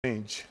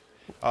change.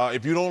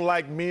 If you don't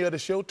like me or the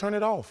show, turn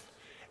it off.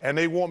 And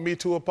they want me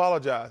to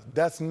apologize.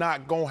 That's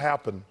not going to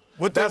happen.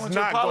 What that's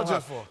not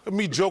apologize for?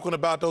 Me joking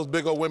about those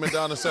big old women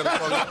down in San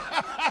Antonio.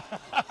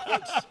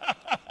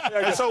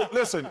 And so,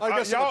 listen,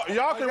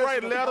 y'all can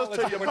write letters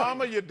to your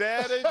mama, your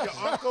daddy,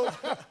 your uncle.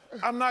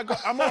 I'm going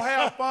to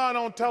have fun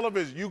on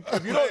television.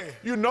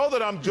 You know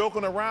that I'm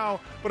joking around,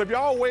 but if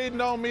y'all waiting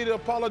on me to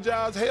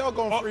apologize, hell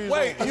going to freeze.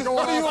 Wait,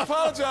 what are you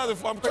apologizing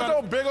for? There's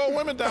no big old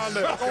women down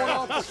there. Going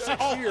on for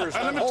 6 years.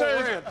 And let me tell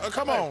you,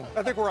 come on.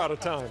 I think we're out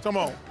of time. Come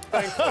on.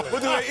 Thankfully.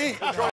 What do they eat?